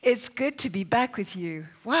It's good to be back with you.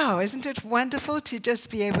 Wow, isn't it wonderful to just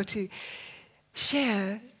be able to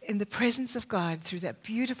share in the presence of God through that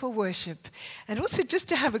beautiful worship, and also just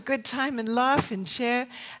to have a good time and laugh and share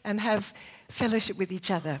and have fellowship with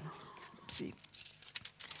each other. Let's see.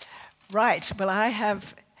 Right, well, I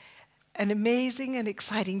have an amazing and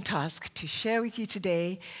exciting task to share with you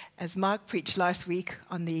today, as Mark preached last week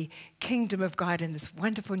on the kingdom of God in this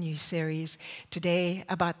wonderful new series today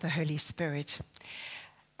about the Holy Spirit.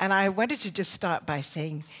 And I wanted to just start by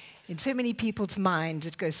saying, in so many people's minds,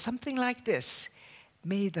 it goes something like this: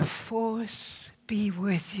 may the force be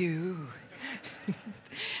with you.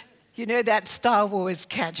 You know that Star Wars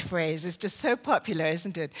catchphrase is just so popular,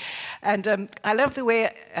 isn't it? And I love the way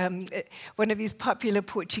one of these popular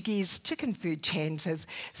Portuguese chicken food chains has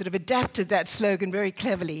sort of adapted that slogan very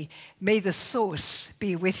cleverly. May the sauce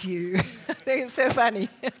be with you. I think it's so funny.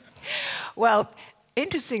 Well,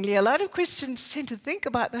 interestingly, a lot of Christians tend to think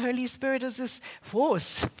about the Holy Spirit as this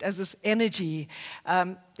force, as this energy.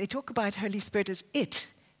 They talk about Holy Spirit as it.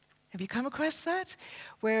 Have you come across that?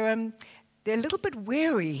 Where they're a little bit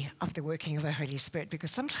wary of the working of the Holy Spirit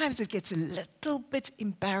because sometimes it gets a little bit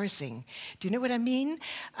embarrassing. Do you know what I mean?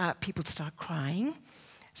 People start crying.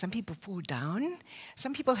 Some people fall down.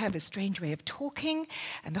 Some people have a strange way of talking.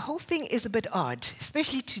 And the whole thing is a bit odd,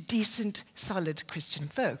 especially to decent, solid Christian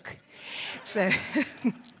folk. So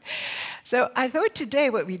I thought today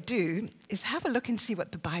what we do is have a look and see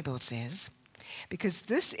what the Bible says. Because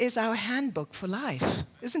this is our handbook for life,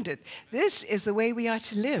 isn't it? This is the way we are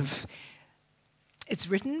to live. It's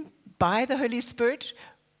written by the Holy Spirit,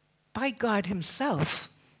 by God himself,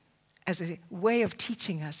 as a way of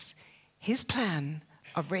teaching us his plan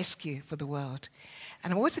of rescue for the world.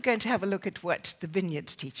 And I'm also going to have a look at what the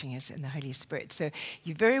Vineyard's teaching us in the Holy Spirit. So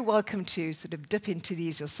you're very welcome to sort of dip into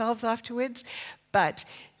these yourselves afterwards. But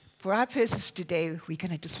for our purpose today, we're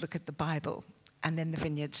going to just look at the Bible and then the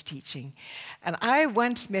Vineyard's teaching. And I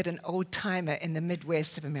once met an old-timer in the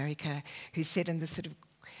Midwest of America who said in this sort of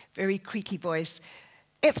very creaky voice,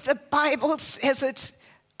 "If the Bible says it,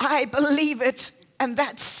 I believe it, and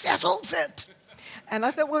that settles it." And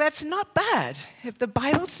I thought, well, that's not bad. If the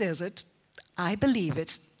Bible says it, I believe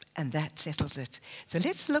it, and that settles it. So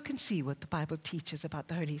let's look and see what the Bible teaches about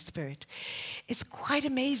the Holy Spirit. It's quite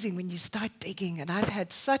amazing when you start digging, and I've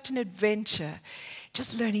had such an adventure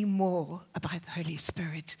just learning more about the Holy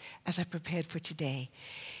Spirit as I prepared for today.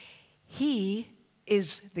 He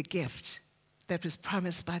is the gift that was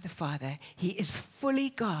promised by the Father. He is fully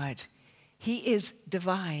God. He is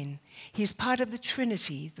divine. He's part of the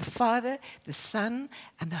Trinity, the Father, the Son,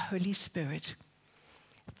 and the Holy Spirit.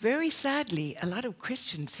 Very sadly, a lot of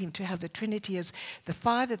Christians seem to have the Trinity as the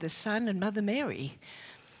Father, the Son, and Mother Mary.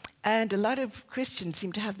 And a lot of Christians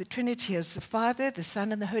seem to have the Trinity as the Father, the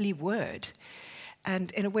Son, and the Holy Word. And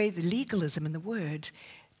in a way, the legalism in the Word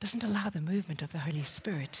doesn't allow the movement of the Holy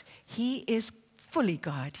Spirit. He is fully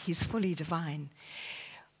God. He's fully divine.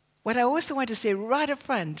 What I also want to say right up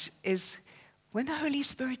front is when the Holy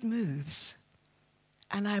Spirit moves,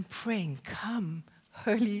 and I'm praying, come,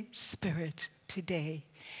 Holy Spirit, today,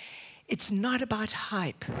 it's not about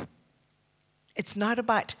hype. It's not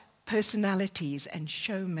about personalities and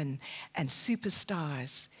showmen and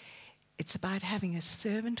superstars. It's about having a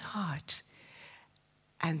servant heart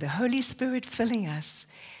and the Holy Spirit filling us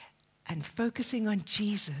and focusing on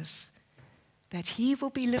Jesus, that he will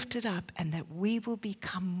be lifted up and that we will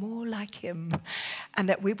become more like him and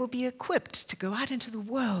that we will be equipped to go out into the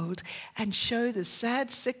world and show the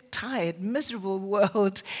sad, sick, tired, miserable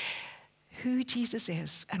world who Jesus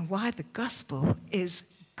is and why the gospel is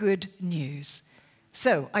good news.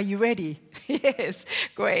 So, are you ready? Yes,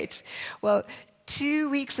 great. Well, 2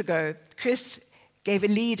 weeks ago, Chris gave a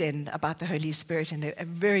lead-in about the Holy Spirit in a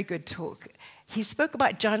very good talk. He spoke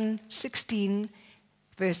about John 16,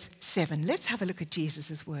 verse 7. Let's have a look at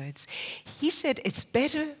Jesus' words. He said, "It's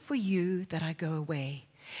better for you that I go away."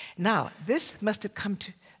 Now, this must have come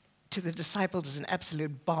to the disciples as an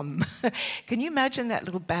absolute bomb. Can you imagine that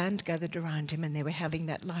little band gathered around him and they were having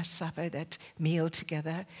that Last Supper, that meal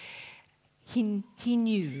together? He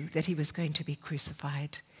knew that he was going to be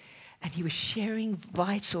crucified, and he was sharing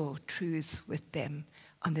vital truths with them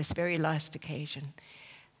on this very last occasion.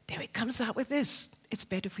 There he comes out with this: "It's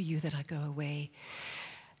better for you that I go away."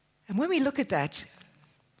 And when we look at that,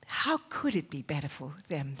 how could it be better for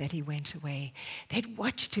them that he went away? They'd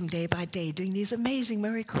watched him day by day doing these amazing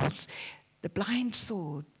miracles. The blind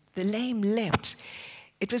saw, the lame leapt.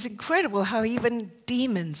 It was incredible how even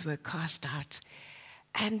demons were cast out.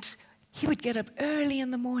 And he would get up early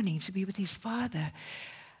in the morning to be with his Father.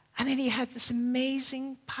 And then he had this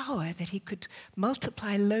amazing power that he could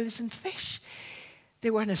multiply loaves and fish. They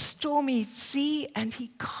were on a stormy sea, and he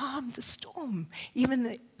calmed the storm.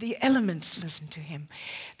 Even the elements listened to him.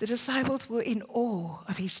 The disciples were in awe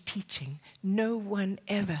of his teaching. No one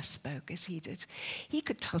ever spoke as he did. He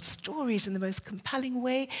could tell stories in the most compelling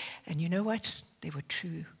way, and you know what? They were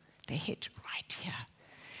true. They hit right here.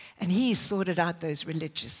 And he sorted out those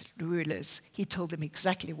religious rulers. He told them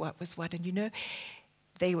exactly what was what. And you know,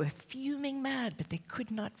 they were fuming mad, but they could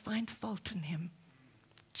not find fault in him.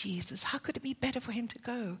 Jesus, how could it be better for him to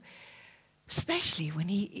go? Especially when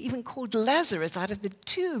he even called Lazarus out of the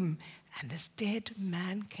tomb, and this dead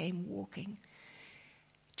man came walking.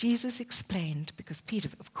 Jesus explained, because Peter,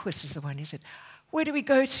 of course, is the one who said, "Where do we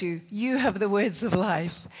go to? You have the words of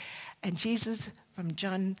life." And Jesus, from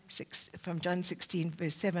John 16,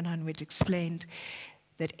 verse 7 onwards, explained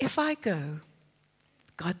that if I go,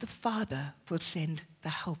 God the Father will send the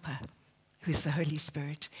Helper, who's the Holy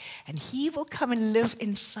Spirit, and he will come and live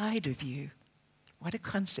inside of you. What a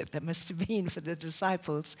concept that must have been for the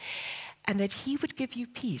disciples. And that he would give you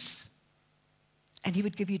peace, and he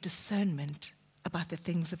would give you discernment about the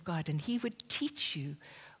things of God, and he would teach you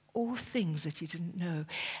all things that you didn't know,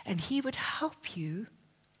 and he would help you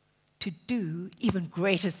to do even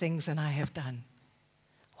greater things than I have done.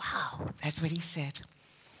 Wow, that's what he said.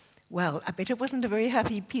 Well, I bet it wasn't a very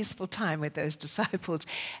happy, peaceful time with those disciples.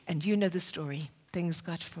 And you know the story. Things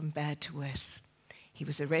got from bad to worse. He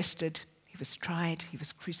was arrested, he was tried, he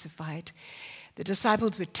was crucified. The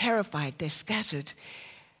disciples were terrified, they scattered.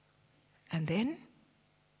 And then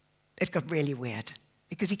it got really weird,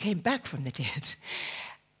 because he came back from the dead.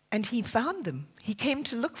 And he found them. He came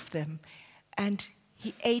to look for them. And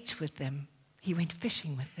he ate with them. He went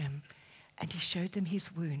fishing with them. And he showed them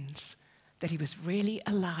his wounds, that he was really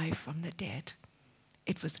alive from the dead.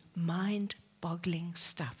 It was mind-boggling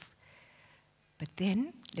stuff. But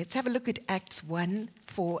then, let's have a look at Acts 1,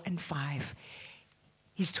 4, and 5.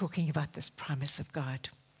 He's talking about this promise of God.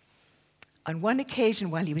 On one occasion,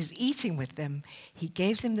 while he was eating with them, he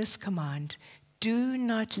gave them this command: "Do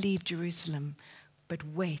not leave Jerusalem, but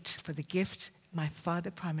wait for the gift my Father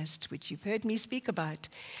promised, which you've heard me speak about.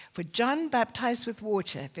 For John baptized with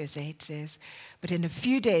water," verse 8 says, "but in a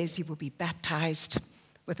few days you will be baptized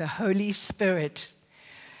with the Holy Spirit."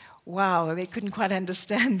 Wow, they couldn't quite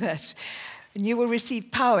understand that. "And you will receive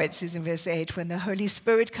power," it says in verse 8, "when the Holy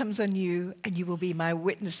Spirit comes on you, and you will be my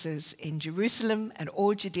witnesses in Jerusalem and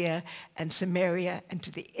all Judea and Samaria and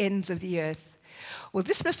to the ends of the earth." Well,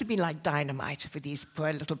 this must have been like dynamite for these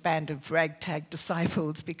poor little band of ragtag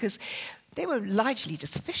disciples, because they were largely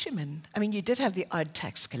just fishermen. I mean, you did have the odd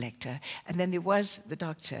tax collector, and then there was the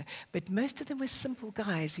doctor, but most of them were simple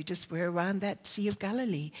guys who just were around that Sea of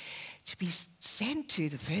Galilee. To be sent to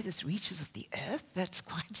the furthest reaches of the earth, that's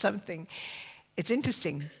quite something. It's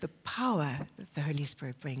interesting, the power that the Holy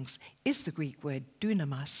Spirit brings is the Greek word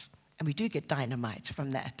dunamis, and we do get dynamite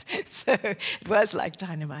from that. So it was like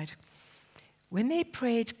dynamite. When they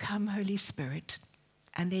prayed, "Come, Holy Spirit,"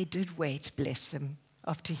 and they did wait, bless them,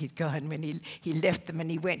 after he'd gone, when he left them and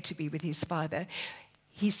he went to be with his Father,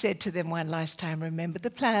 he said to them one last time, "Remember the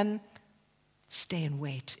plan, stay and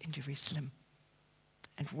wait in Jerusalem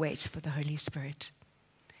and wait for the Holy Spirit."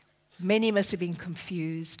 Many must have been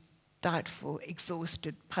confused, doubtful,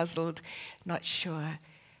 exhausted, puzzled, not sure.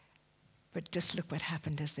 But just look what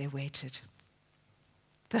happened as they waited.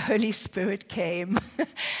 The Holy Spirit came.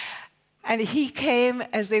 And he came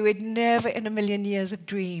as they would never in a million years have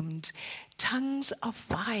dreamed. Tongues of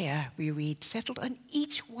fire, we read, settled on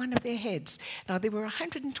each one of their heads. Now, there were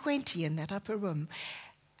 120 in that upper room,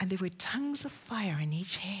 and there were tongues of fire in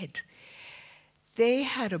each head. They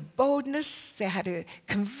had a boldness, they had a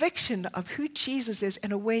conviction of who Jesus is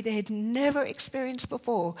in a way they had never experienced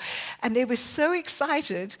before. And they were so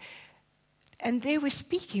excited, and they were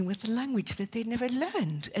speaking with a language that they'd never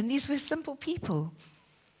learned. And these were simple people.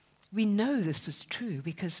 We know this was true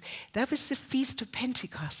because that was the Feast of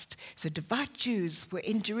Pentecost. So devout Jews were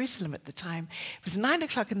in Jerusalem at the time. It was 9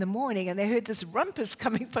 o'clock in the morning, and they heard this rumpus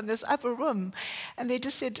coming from this upper room. And they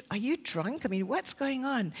just said, "Are you drunk? I mean, what's going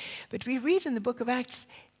on?" But we read in the book of Acts,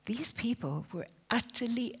 these people were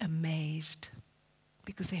utterly amazed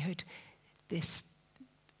because they heard this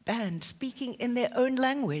band speaking in their own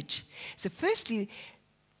language. So firstly,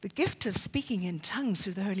 the gift of speaking in tongues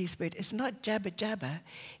through the Holy Spirit is not jabber jabber.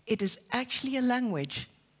 It is actually a language.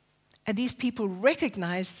 And these people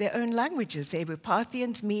recognized their own languages. They were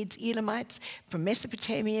Parthians, Medes, Elamites from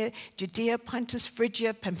Mesopotamia, Judea, Pontus,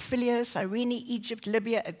 Phrygia, Pamphylia, Cyrene, Egypt,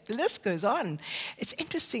 Libya. The list goes on. It's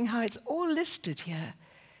interesting how it's all listed here.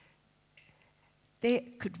 They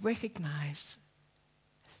could recognize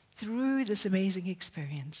through this amazing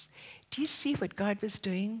experience. Do you see what God was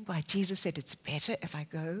doing? Why Jesus said, it's better if I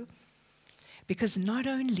go? Because not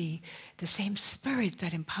only the same Spirit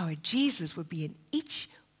that empowered Jesus would be in each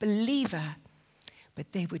believer,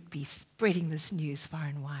 but they would be spreading this news far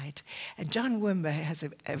and wide. And John Wimber has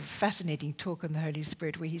a fascinating talk on the Holy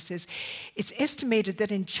Spirit where he says, it's estimated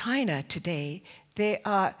that in China today, there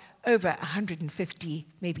are over 150,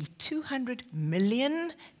 maybe 200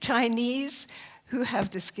 million Chinese who have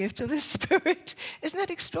this gift of the Spirit. Isn't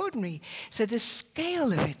that extraordinary? So the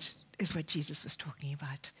scale of it is what Jesus was talking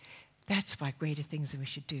about. That's why greater things than we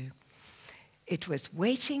should do. It was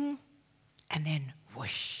waiting and then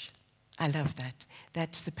whoosh. I love that.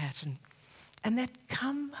 That's the pattern. And that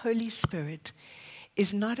come, Holy Spirit,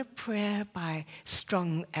 is not a prayer by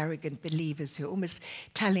strong, arrogant believers who are almost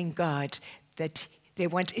telling God that they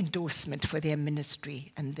want endorsement for their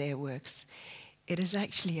ministry and their works. It is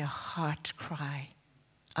actually a heart cry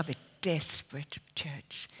of a desperate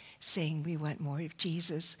church saying, we want more of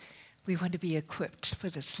Jesus. We want to be equipped for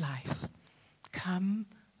this life. Come,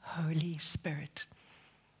 Holy Spirit.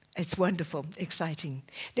 It's wonderful, exciting.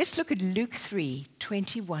 Let's look at Luke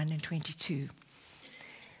 3:21 and 22.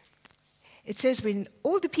 It says, when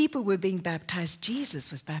all the people were being baptized,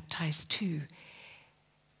 Jesus was baptized too.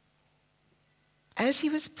 As he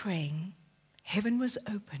was praying, heaven was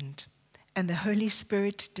opened, and the Holy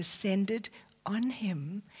Spirit descended on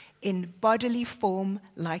him in bodily form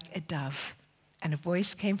like a dove. And a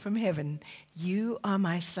voice came from heaven, you are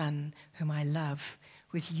my Son, whom I love.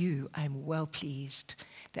 With you I am well pleased.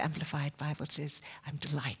 The Amplified Bible says, I'm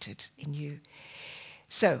delighted in you.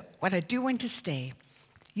 So, what I do want to say,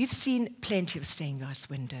 you've seen plenty of stained glass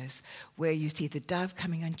windows where you see the dove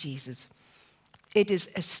coming on Jesus. It is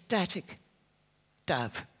a static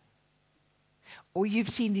dove. Or you've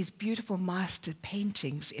seen these beautiful master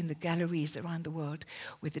paintings in the galleries around the world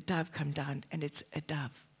where the dove come down and it's a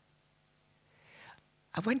dove.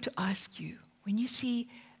 I want to ask you, when you see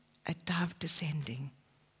a dove descending,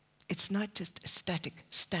 it's not just a static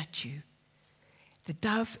statue. The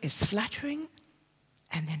dove is fluttering,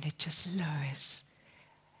 and then it just lowers.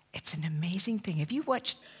 It's an amazing thing. Have you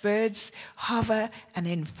watched birds hover and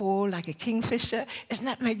then fall like a kingfisher? Isn't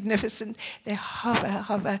that magnificent? They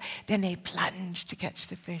hover, then they plunge to catch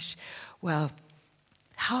the fish. Well,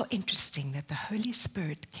 how interesting that the Holy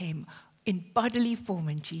Spirit came in bodily form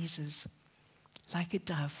in Jesus, like a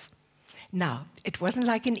dove. Now, it wasn't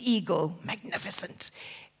like an eagle, magnificent.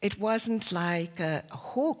 It wasn't like a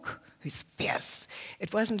hawk who's fierce.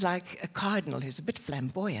 It wasn't like a cardinal who's a bit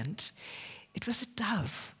flamboyant. It was a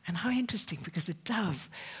dove. And how interesting, because the dove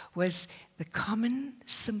was the common,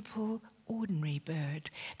 simple, ordinary bird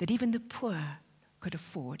that even the poor could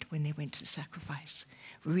afford when they went to sacrifice.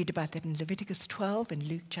 We read about that in Leviticus 12 and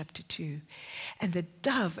Luke chapter 2. And the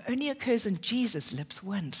dove only occurs on Jesus' lips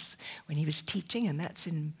once when he was teaching, and that's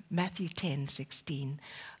in Matthew 10:16.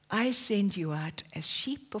 I send you out as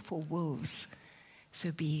sheep before wolves,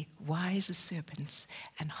 so be wise as serpents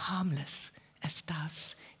and harmless as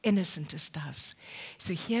doves, innocent as doves.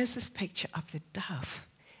 So here's this picture of the dove,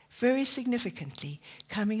 very significantly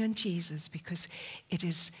coming on Jesus, because it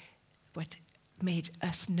is what made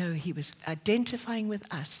us know he was identifying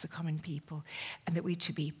with us, the common people, and that we're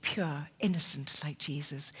to be pure, innocent like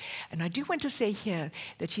Jesus. And I do want to say here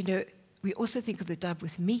that, we also think of the dove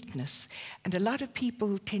with meekness. And a lot of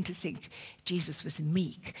people tend to think Jesus was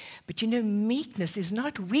meek. But meekness is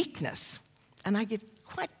not weakness. And I get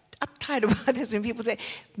quite uptight about this when people say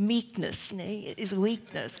meekness is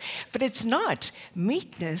weakness. But it's not.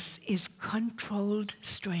 Meekness is controlled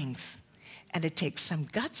strength. And it takes some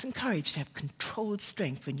guts and courage to have controlled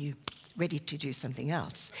strength when you're ready to do something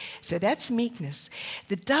else. So that's meekness.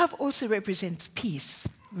 The dove also represents peace.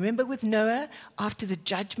 Remember with Noah, after the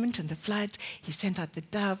judgment and the flood, he sent out the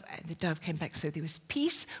dove, and the dove came back. So there was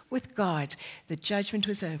peace with God. The judgment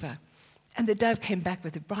was over. And the dove came back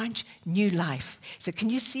with a branch, new life. So can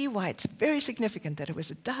you see why it's very significant that it was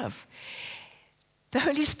a dove? The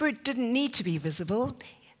Holy Spirit didn't need to be visible.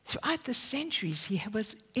 Throughout the centuries, he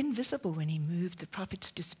was invisible when he moved the prophets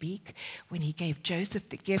to speak, when he gave Joseph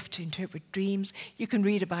the gift to interpret dreams. You can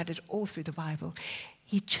read about it all through the Bible.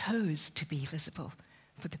 He chose to be visible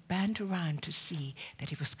for the band around to see that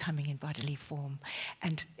he was coming in bodily form.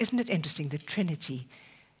 And isn't it interesting, the Trinity,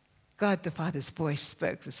 God the Father's voice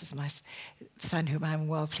spoke, this is my Son whom I am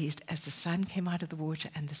well pleased, as the Son came out of the water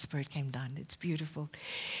and the Spirit came down. It's beautiful.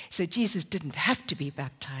 So Jesus didn't have to be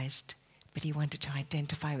baptized, but he wanted to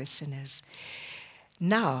identify with sinners.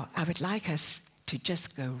 Now, I would like us to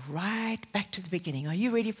just go right back to the beginning. Are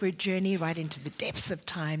you ready for a journey right into the depths of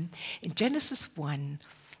time? In Genesis 1,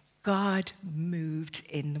 God moved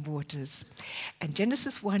in the waters. And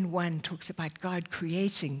Genesis 1:1 talks about God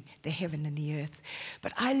creating the heaven and the earth.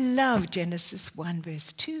 But I love Genesis 1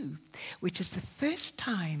 verse 2, which is the first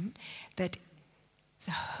time that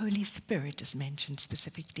the Holy Spirit is mentioned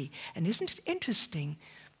specifically. And isn't it interesting?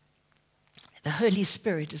 The Holy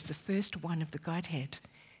Spirit is the first one of the Godhead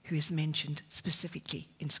who is mentioned specifically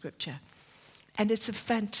in Scripture. And it's a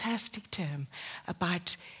fantastic term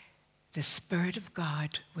about the Spirit of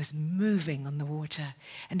God was moving on the water.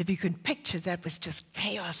 And if you can picture, that was just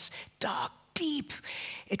chaos, dark, deep.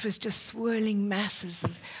 It was just swirling masses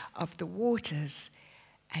of the waters.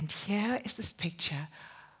 And here is this picture,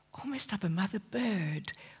 almost of a mother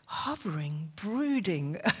bird hovering,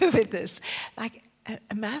 brooding over this, like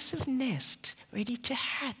a massive nest ready to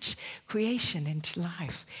hatch creation into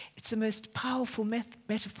life. It's the most powerful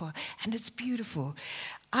metaphor, and it's beautiful.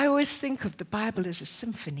 I always think of the Bible as a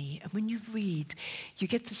symphony, and when you read, you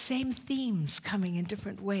get the same themes coming in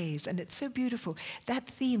different ways, and it's so beautiful. That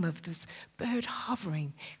theme of this bird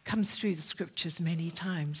hovering comes through the Scriptures many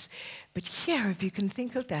times. But here, if you can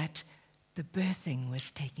think of that, the birthing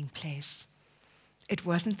was taking place. It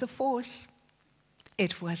wasn't the force.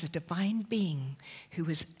 It was a divine being who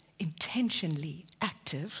was intentionally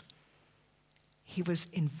active. He was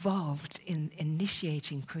involved in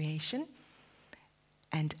initiating creation,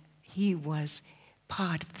 and he was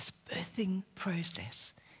part of this birthing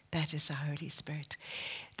process. That is the Holy Spirit.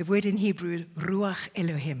 The word in Hebrew, Ruach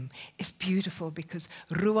Elohim, is beautiful because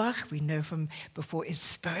Ruach, we know from before, is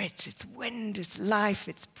spirit, it's wind, it's life,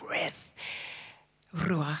 it's breath.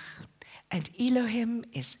 Ruach. And Elohim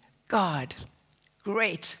is God.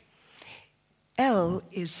 Great. El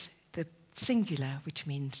is the singular, which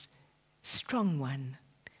means strong one,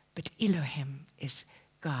 but Elohim is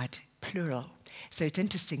God, plural. So it's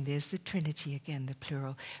interesting, there's the Trinity again, the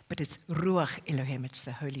plural, but it's Ruach Elohim, it's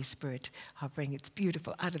the Holy Spirit hovering. It's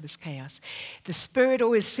beautiful, out of this chaos. The Spirit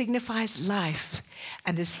always signifies life,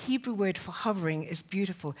 and this Hebrew word for hovering is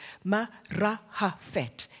beautiful,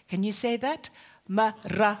 Marahafet. Can you say that?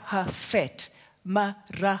 Marahafet.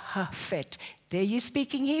 Marahafet. There you're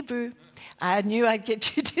speaking Hebrew. I knew I'd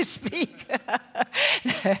get you to speak.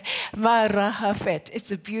 Marahafet.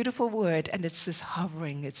 It's a beautiful word, and it's this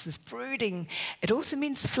hovering, it's this brooding. It also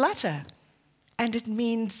means flutter, and it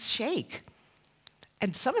means shake.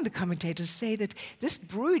 And some of the commentators say that this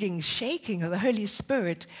brooding, shaking of the Holy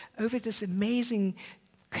Spirit over this amazing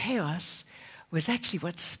chaos was actually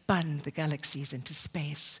what spun the galaxies into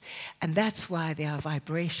space. And that's why there are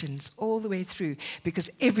vibrations all the way through, because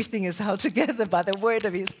everything is held together by the word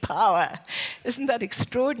of his power. Isn't that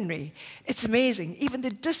extraordinary? It's amazing. Even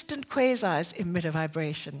the distant quasars emit a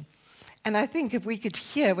vibration. And I think if we could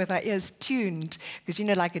hear with our ears tuned, because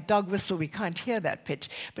like a dog whistle, we can't hear that pitch,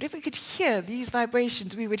 but if we could hear these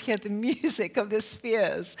vibrations, we would hear the music of the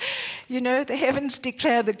spheres. The heavens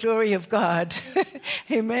declare the glory of God.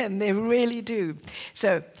 Amen, they really do.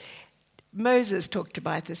 So Moses talked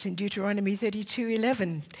about this in Deuteronomy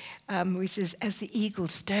 32:11, which says, as the eagle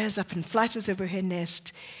stirs up and flutters over her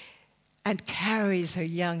nest and carries her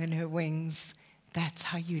young in her wings, that's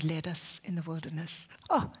how you led us in the wilderness.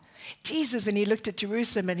 Oh, Jesus, when he looked at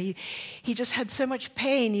Jerusalem and he just had so much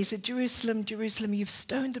pain, he said, Jerusalem, Jerusalem, you've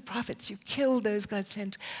stoned the prophets, you killed those God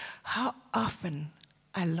sent. How often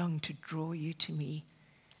I long to draw you to me.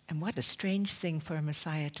 And what a strange thing for a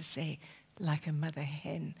Messiah to say, like a mother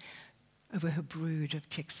hen over her brood of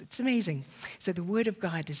chicks. It's amazing. So the word of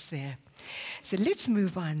God is there. So let's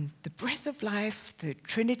move on. The breath of life, the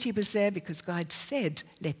Trinity was there because God said,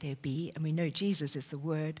 let there be. And we know Jesus is the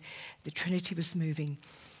word. The Trinity was moving.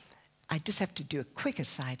 I just have to do a quick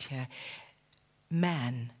aside here.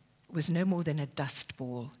 Man was no more than a dust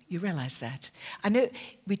ball. You realize that? I know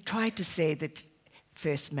we tried to say that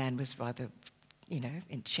first man was rather,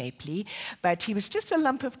 shapely, but he was just a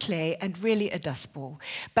lump of clay and really a dust ball.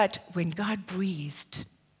 But when God breathed,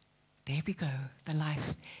 there we go, the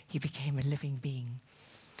life, he became a living being.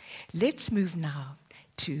 Let's move now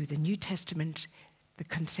to the New Testament, the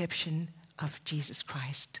conception of Jesus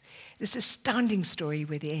Christ. This astounding story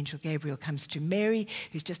where the angel Gabriel comes to Mary,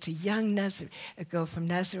 who's just a young a girl from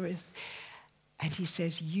Nazareth, and he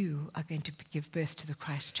says, you are going to give birth to the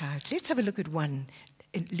Christ child. Let's have a look at one,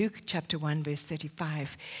 in Luke chapter 1, verse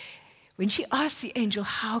 35. When she asked the angel,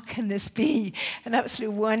 how can this be? An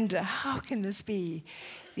absolute wonder, how can this be?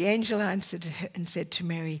 The angel answered and said to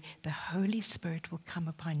Mary, the Holy Spirit will come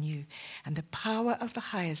upon you, and the power of the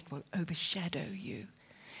highest will overshadow you.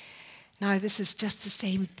 Now, this is just the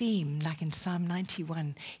same theme, like in Psalm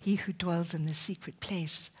 91, he who dwells in the secret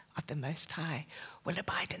place of the Most High will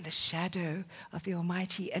abide in the shadow of the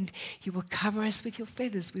Almighty, and you will cover us with your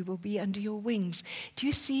feathers. We will be under your wings. Do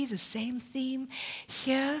you see the same theme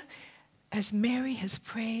here? As Mary has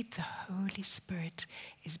prayed, the Holy Spirit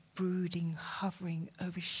is brooding, hovering,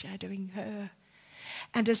 overshadowing her.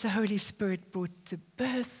 And as the Holy Spirit brought the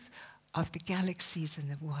birth of the galaxies and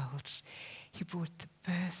the worlds, he brought the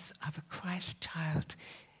birth of a Christ child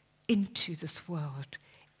into this world.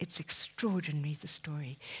 It's extraordinary, the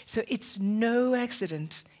story. So it's no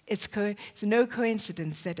accident, it's no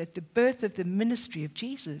coincidence that at the birth of the ministry of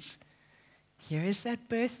Jesus, here is that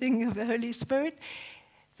birthing of the Holy Spirit,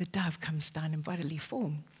 the dove comes down in bodily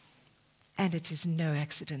form. And it is no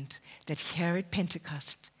accident that here at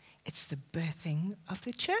Pentecost, it's the birthing of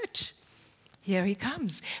the church. Here he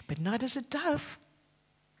comes, but not as a dove.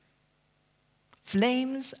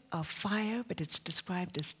 Flames of fire, but it's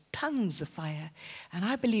described as tongues of fire. And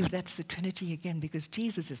I believe that's the Trinity again, because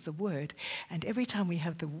Jesus is the Word. And every time we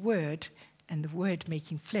have the Word and the Word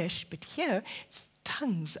making flesh, but here it's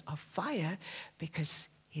tongues of fire because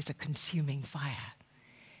he's a consuming fire.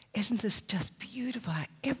 Isn't this just beautiful? How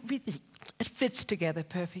everything, it fits together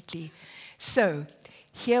perfectly. So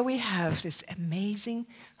here we have this amazing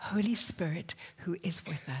Holy Spirit who is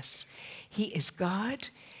with us. He is God.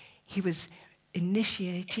 He was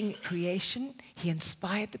initiating creation. He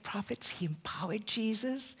inspired the prophets. He empowered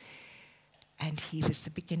Jesus. And he was the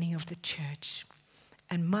beginning of the church.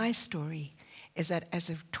 And my story is that as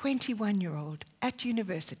a 21-year-old at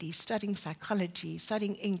university, studying psychology,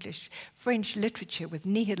 studying English, French literature with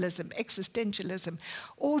nihilism, existentialism,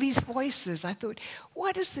 all these voices, I thought,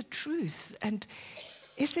 what is the truth? And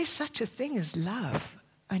is there such a thing as love?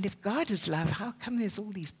 And if God is love, how come there's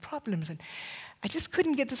all these problems? And I just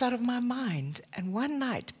couldn't get this out of my mind. And one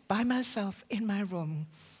night, by myself in my room,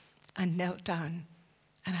 I knelt down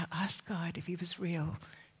and I asked God if he was real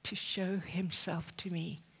to show himself to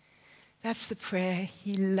me. That's the prayer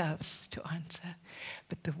he loves to answer.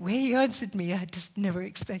 But the way he answered me, I just never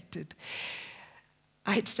expected.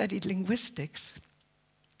 I had studied linguistics,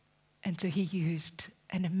 and so he used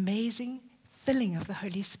an amazing filling of the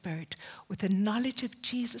Holy Spirit with a knowledge of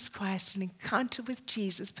Jesus Christ, an encounter with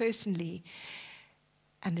Jesus personally,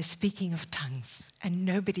 and the speaking of tongues. And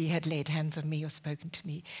nobody had laid hands on me or spoken to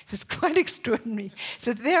me. It was quite extraordinary.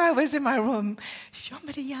 So there I was in my room. I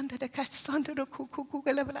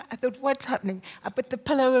thought, what's happening? I put the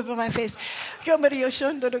pillow over my face. I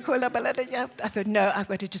thought, no, I've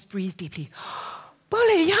got to just breathe deeply.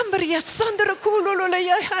 And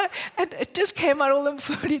it just came out all in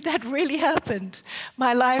fully. That really happened.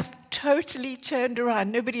 My life totally turned around.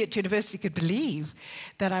 Nobody at university could believe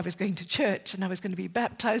that I was going to church and I was going to be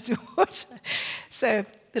baptized in water. So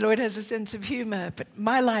the Lord has a sense of humor, but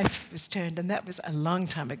my life was turned, and that was a long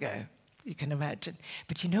time ago, you can imagine.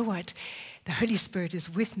 But you know what? The Holy Spirit is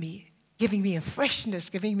with me, giving me a freshness,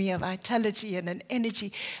 giving me a vitality and an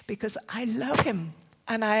energy, because I love him.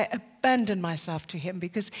 And I abandon myself to him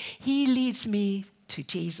because he leads me to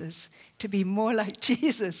Jesus, to be more like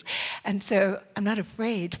Jesus. And so I'm not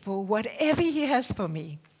afraid for whatever he has for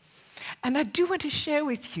me. And I do want to share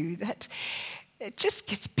with you that it just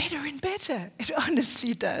gets better and better. It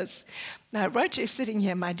honestly does. Now, Roger is sitting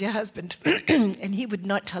here, my dear husband, and he would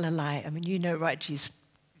not tell a lie. I mean, you know Roger's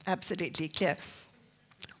absolutely clear.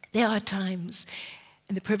 There are times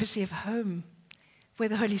in the privacy of home where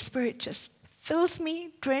the Holy Spirit just fills me,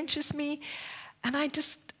 drenches me, and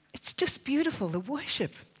it's just beautiful, the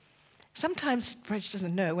worship. Sometimes, Reg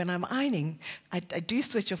doesn't know, when I'm ironing, I do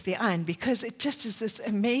switch off the iron because it just is this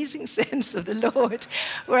amazing sense of the Lord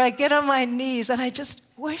where I get on my knees and I just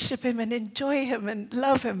worship him and enjoy him and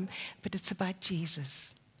love him. But it's about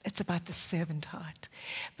Jesus. It's about the servant heart.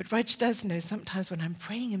 But Reg does know sometimes when I'm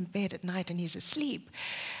praying in bed at night and he's asleep,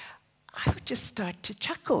 I would just start to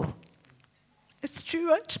chuckle. It's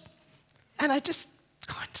true, Reg. And I just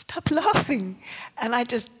can't stop laughing. And I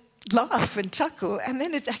just laugh and chuckle. And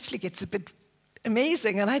then it actually gets a bit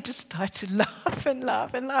amazing. And I just start to laugh and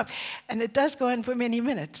laugh and laugh. And it does go on for many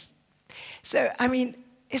minutes. So, I mean,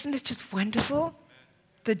 isn't it just wonderful?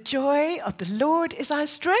 The joy of the Lord is our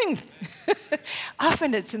strength.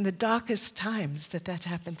 Often it's in the darkest times that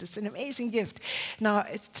happens. It's an amazing gift. Now,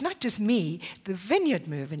 it's not just me. The Vineyard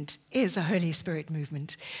movement is a Holy Spirit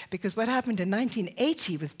movement. Because what happened in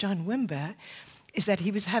 1980 with John Wimber is that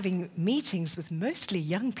he was having meetings with mostly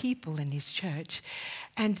young people in his church.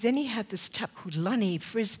 And then he had this chap called Lonnie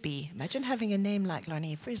Frisbee. Imagine having a name like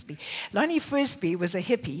Lonnie Frisbee. Lonnie Frisbee was a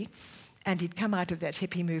hippie. And he'd come out of that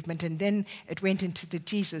hippie movement, and then it went into the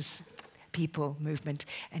Jesus people movement.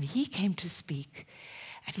 And he came to speak,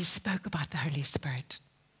 and he spoke about the Holy Spirit.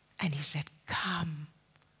 And he said, come,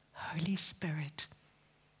 Holy Spirit,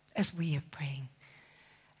 as we are praying.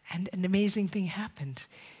 And an amazing thing happened.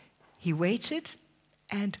 He waited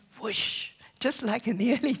and whoosh, just like in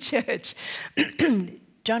the early church.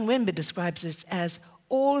 John Wimber describes it as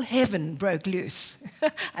all heaven broke loose.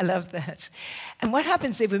 I love that. And what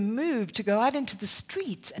happens, they were moved to go out into the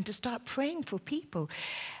streets and to start praying for people.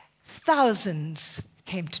 Thousands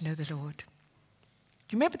came to know the Lord.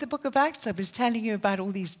 Do you remember the book of Acts? I was telling you about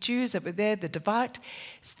all these Jews that were there, the devout.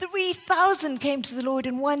 3,000 came to the Lord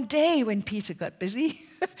in one day when Peter got busy.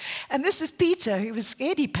 And this is Peter, who was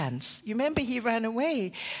scaredy pants. You remember he ran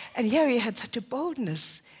away. And here he had such a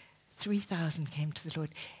boldness. 3,000 came to the Lord.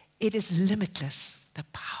 It is limitless, the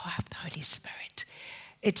power of the Holy Spirit.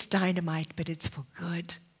 It's dynamite, but it's for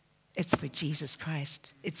good. It's for Jesus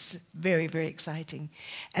Christ. It's very, very exciting.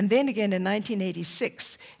 And then again in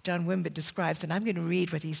 1986, John Wimber describes, and I'm going to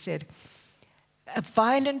read what he said, a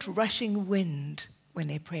violent rushing wind when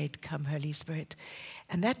they prayed, "Come, Holy Spirit."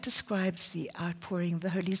 And that describes the outpouring of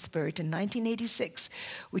the Holy Spirit in 1986,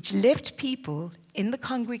 which left people in the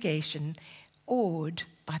congregation awed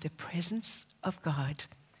by the presence of God,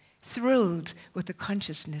 thrilled with the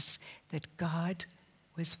consciousness that God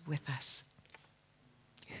was with us.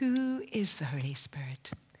 Who is the Holy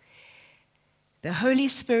Spirit? The Holy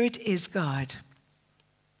Spirit is God.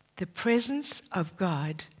 The presence of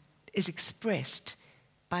God is expressed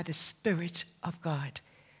by the Spirit of God,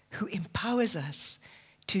 who empowers us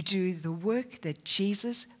to do the work that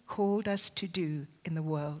Jesus called us to do in the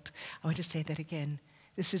world. I want to say that again.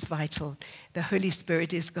 This is vital. The Holy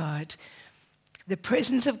Spirit is God. The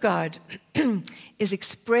presence of God is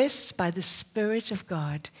expressed by the Spirit of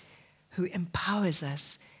God, who empowers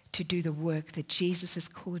us to do the work that Jesus has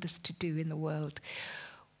called us to do in the world.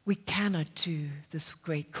 We cannot do this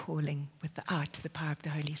great calling without the power of the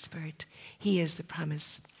Holy Spirit. He is the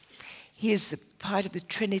promise. He is the part of the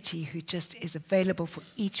Trinity who just is available for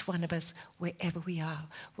each one of us wherever we are,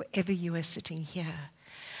 wherever you are sitting here.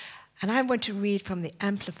 And I want to read from the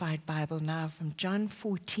Amplified Bible now, from John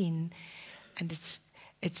 14, and it's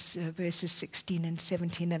verses 16 and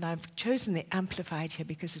 17, and I've chosen the Amplified here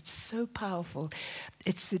because it's so powerful.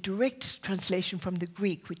 It's the direct translation from the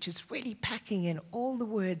Greek, which is really packing in all the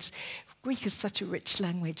words. Greek is such a rich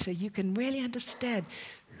language, so you can really understand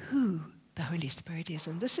who the Holy Spirit is.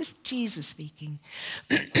 And this is Jesus speaking.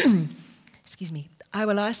 Excuse me. I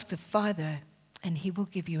will ask the Father, and he will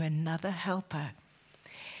give you another helper.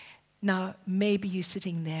 Now, maybe you're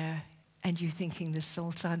sitting there and you're thinking, this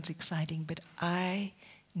all sounds exciting, but I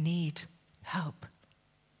need help.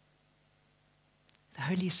 The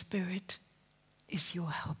Holy Spirit is your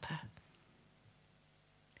helper.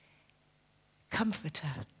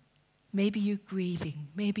 Comforter. Maybe you're grieving.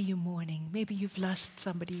 Maybe you're mourning. Maybe you've lost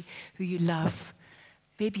somebody who you love.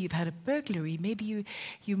 Maybe you've had a burglary. Maybe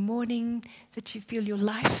you're mourning that you feel your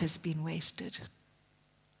life has been wasted.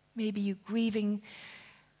 Maybe you're grieving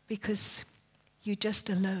because you're just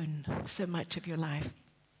alone so much of your life.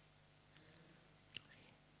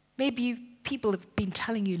 Maybe people have been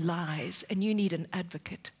telling you lies and you need an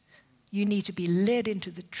advocate. You need to be led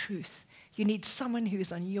into the truth. You need someone who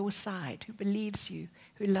is on your side, who believes you,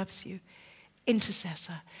 who loves you.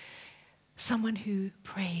 Intercessor. Someone who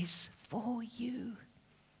prays for you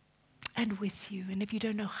and with you. And if you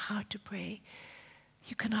don't know how to pray,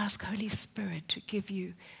 you can ask Holy Spirit to give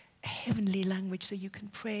you a heavenly language so you can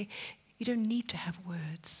pray. You don't need to have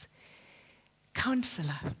words.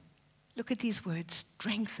 Counselor. Look at these words.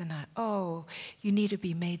 Strengthener. Oh, you need to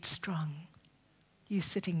be made strong. You're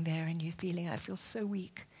sitting there and you're feeling, I feel so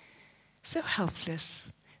weak, so helpless.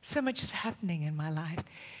 So much is happening in my life.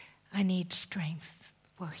 I need strength.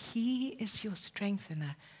 Well, he is your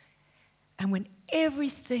strengthener. And when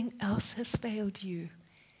everything else has failed you,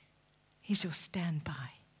 he's your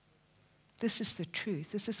standby. This is the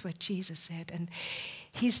truth. This is what Jesus said. And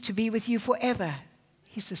he's to be with you forever.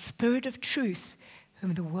 He's the Spirit of truth,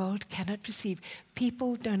 whom the world cannot receive.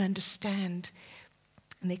 People don't understand,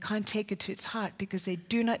 and they can't take it to its heart because they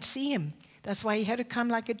do not see him. That's why he had to come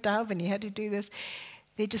like a dove and he had to do this.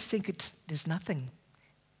 They just think there's nothing.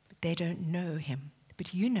 But they don't know him.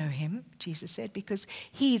 But you know him, Jesus said, because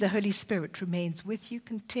he, the Holy Spirit, remains with you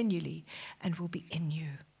continually and will be in you.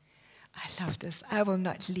 I love this. I will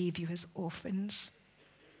not leave you as orphans.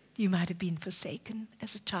 You might have been forsaken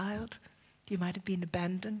as a child. You might have been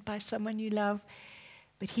abandoned by someone you love.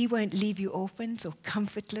 But he won't leave you orphans or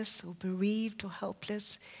comfortless or bereaved or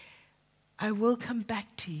helpless. I will come back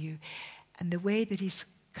to you. And the way that he's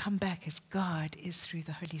come back as God is through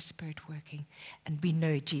the Holy Spirit working. And we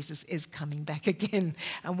know Jesus is coming back again.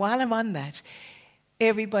 And while I'm on that,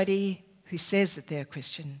 everybody who says that they're a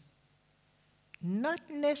Christian, Not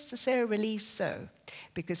necessarily so,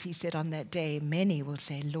 because he said on that day, many will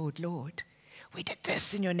say, Lord, Lord, we did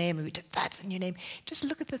this in your name, and we did that in your name. Just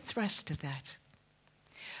look at the thrust of that.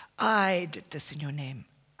 I did this in your name.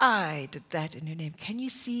 I did that in your name. Can you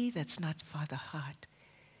see that's not Father heart?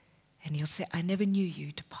 And he'll say, I never knew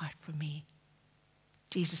you. Depart from me.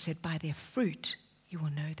 Jesus said, by their fruit you will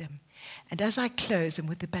know them. And as I close, and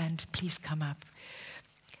with the band, please come up,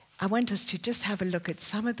 I want us to just have a look at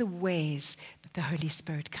some of the ways that the Holy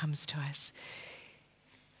Spirit comes to us.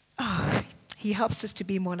 Oh, he helps us to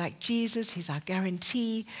be more like Jesus. He's our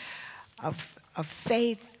guarantee of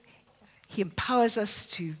faith. He empowers us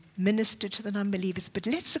to minister to the non-believers. But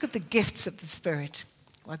let's look at the gifts of the Spirit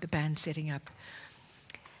while the band's setting up.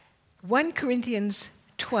 1 Corinthians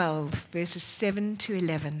 12, verses 7 to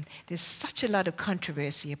 11. There's such a lot of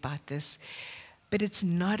controversy about this, but it's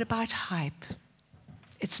not about hype.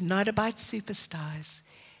 It's not about superstars.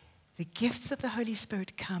 The gifts of the Holy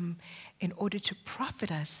Spirit come in order to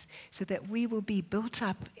profit us so that we will be built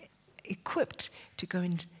up, equipped to go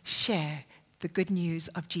and share the good news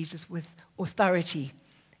of Jesus with authority,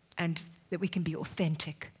 and that we can be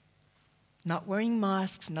authentic. Not wearing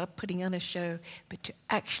masks, not putting on a show, but to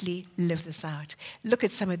actually live this out. Look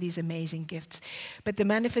at some of these amazing gifts. But the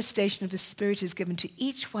manifestation of the Spirit is given to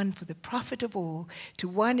each one for the profit of all. To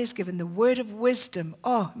one is given the word of wisdom.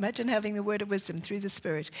 Oh, imagine having the word of wisdom through the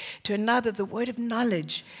Spirit. To another, the word of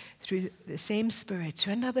knowledge through the same Spirit.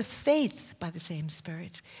 To another, faith by the same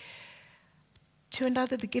Spirit. To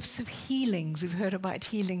another, the gifts of healings. We've heard about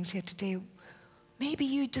healings here today. Maybe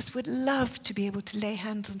you just would love to be able to lay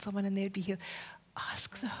hands on someone and they would be healed.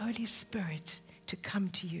 Ask the Holy Spirit to come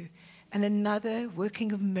to you. And another,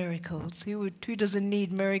 working of miracles. Who doesn't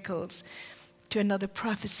need miracles? To another,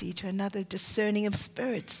 prophecy. To another, discerning of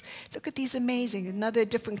spirits. Look at these amazing. Another,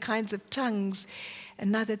 different kinds of tongues.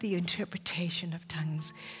 Another, the interpretation of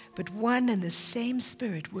tongues. But one and the same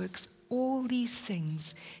Spirit works all these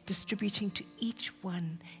things, distributing to each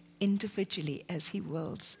one individually as he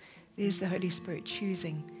wills. There's the Holy Spirit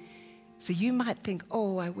choosing. So you might think,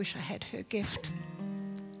 oh, I wish I had her gift.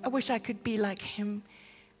 I wish I could be like him.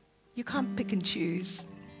 You can't pick and choose.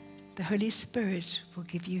 The Holy Spirit will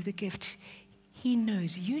give you the gift he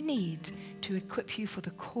knows you need to equip you for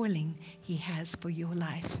the calling he has for your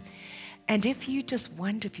life. And if you just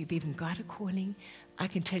wonder if you've even got a calling, I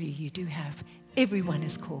can tell you do have. Everyone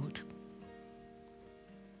is called.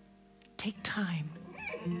 Take time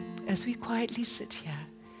as we quietly sit here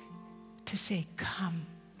to say, come,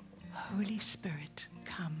 Holy Spirit,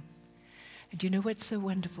 come. And you know what's so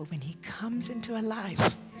wonderful? When he comes into a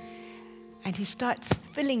life and he starts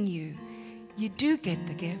filling you, you do get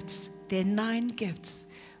the gifts. There are 9 gifts.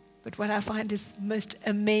 But what I find is most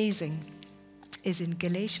amazing is in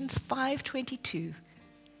Galatians 5:22,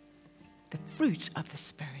 the fruit of the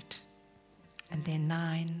Spirit. And there are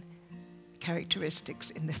 9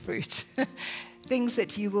 characteristics in the fruit. Things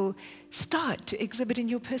that you will start to exhibit in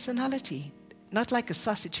your personality. Not like a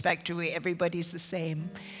sausage factory where everybody's the same.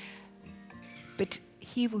 But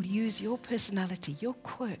he will use your personality, your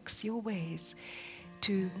quirks, your ways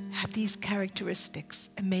to have these characteristics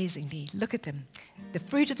amazingly. Look at them. The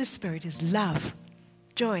fruit of the Spirit is love,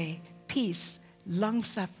 joy, peace,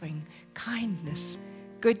 long-suffering, kindness,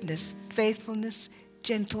 goodness, faithfulness,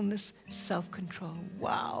 gentleness, self-control.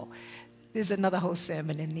 Wow. There's another whole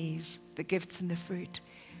sermon in these, the gifts and the fruit.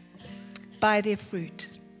 By their fruit,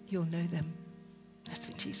 you'll know them. That's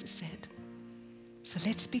what Jesus said. So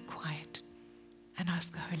let's be quiet and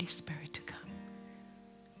ask the Holy Spirit to come.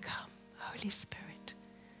 Come, Holy Spirit.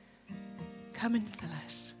 Come and fill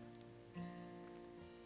us.